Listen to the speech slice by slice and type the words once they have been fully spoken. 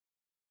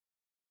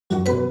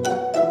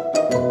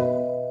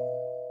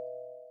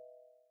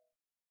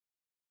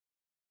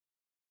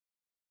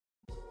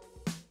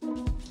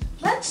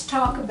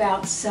talk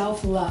about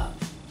self-love.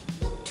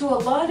 To a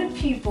lot of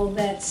people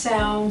that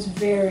sounds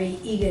very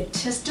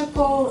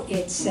egotistical,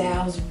 it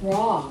sounds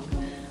wrong.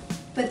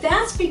 But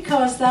that's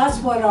because that's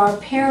what our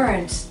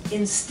parents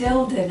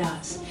instilled in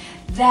us.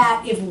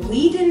 That if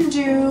we didn't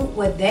do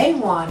what they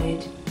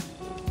wanted,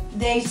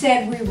 they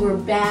said we were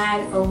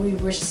bad or we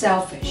were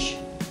selfish,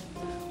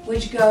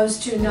 which goes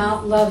to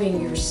not loving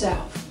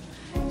yourself.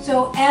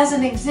 So as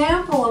an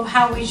example of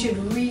how we should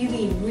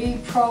really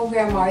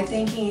reprogram our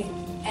thinking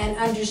and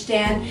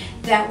understand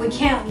that we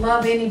can't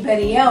love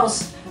anybody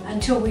else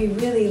until we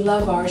really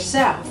love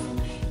ourselves.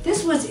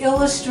 This was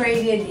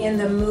illustrated in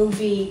the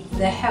movie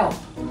The Help,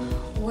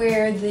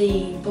 where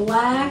the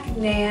black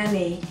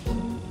nanny,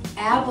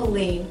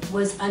 Abilene,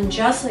 was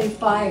unjustly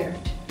fired.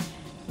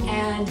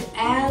 And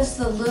as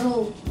the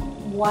little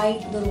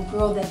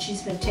girl that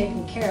she's been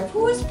taking care of,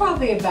 who is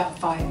probably about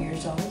 5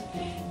 years old,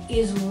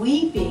 is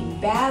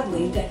weeping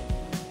badly that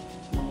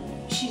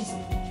she's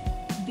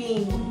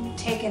being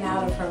taken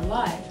out of her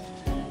life,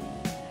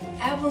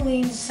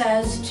 Abilene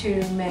says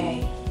to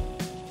May,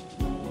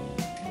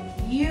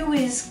 "You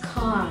is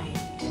kind,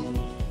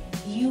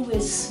 you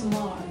is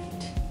smart,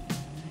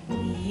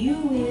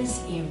 you is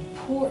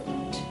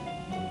important."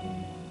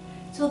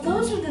 So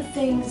those are the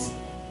things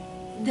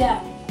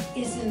that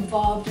is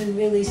involved in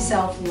really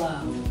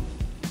self-love.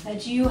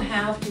 That you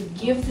have to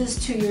give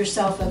this to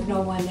yourself if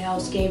no one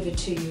else gave it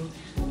to you.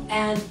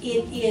 And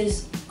it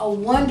is a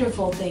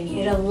wonderful thing.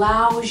 It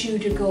allows you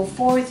to go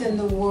forth in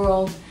the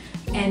world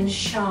and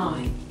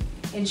shine.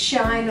 And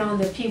shine on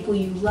the people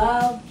you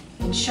love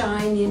and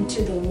shine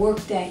into the work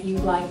that you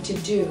like to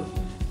do.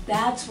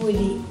 That's where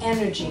the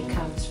energy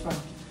comes from.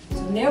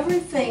 So never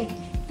think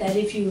that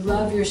if you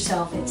love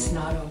yourself, it's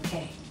not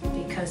okay,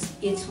 because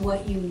it's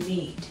what you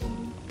need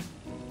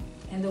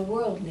and the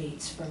world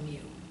needs from you.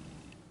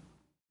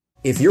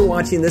 If you're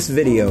watching this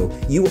video,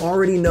 you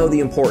already know the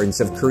importance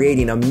of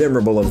creating a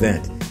memorable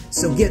event.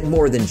 So get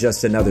more than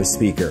just another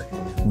speaker.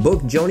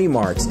 Book Joni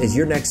Marx as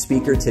your next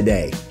speaker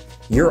today.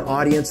 Your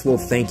audience will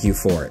thank you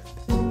for it.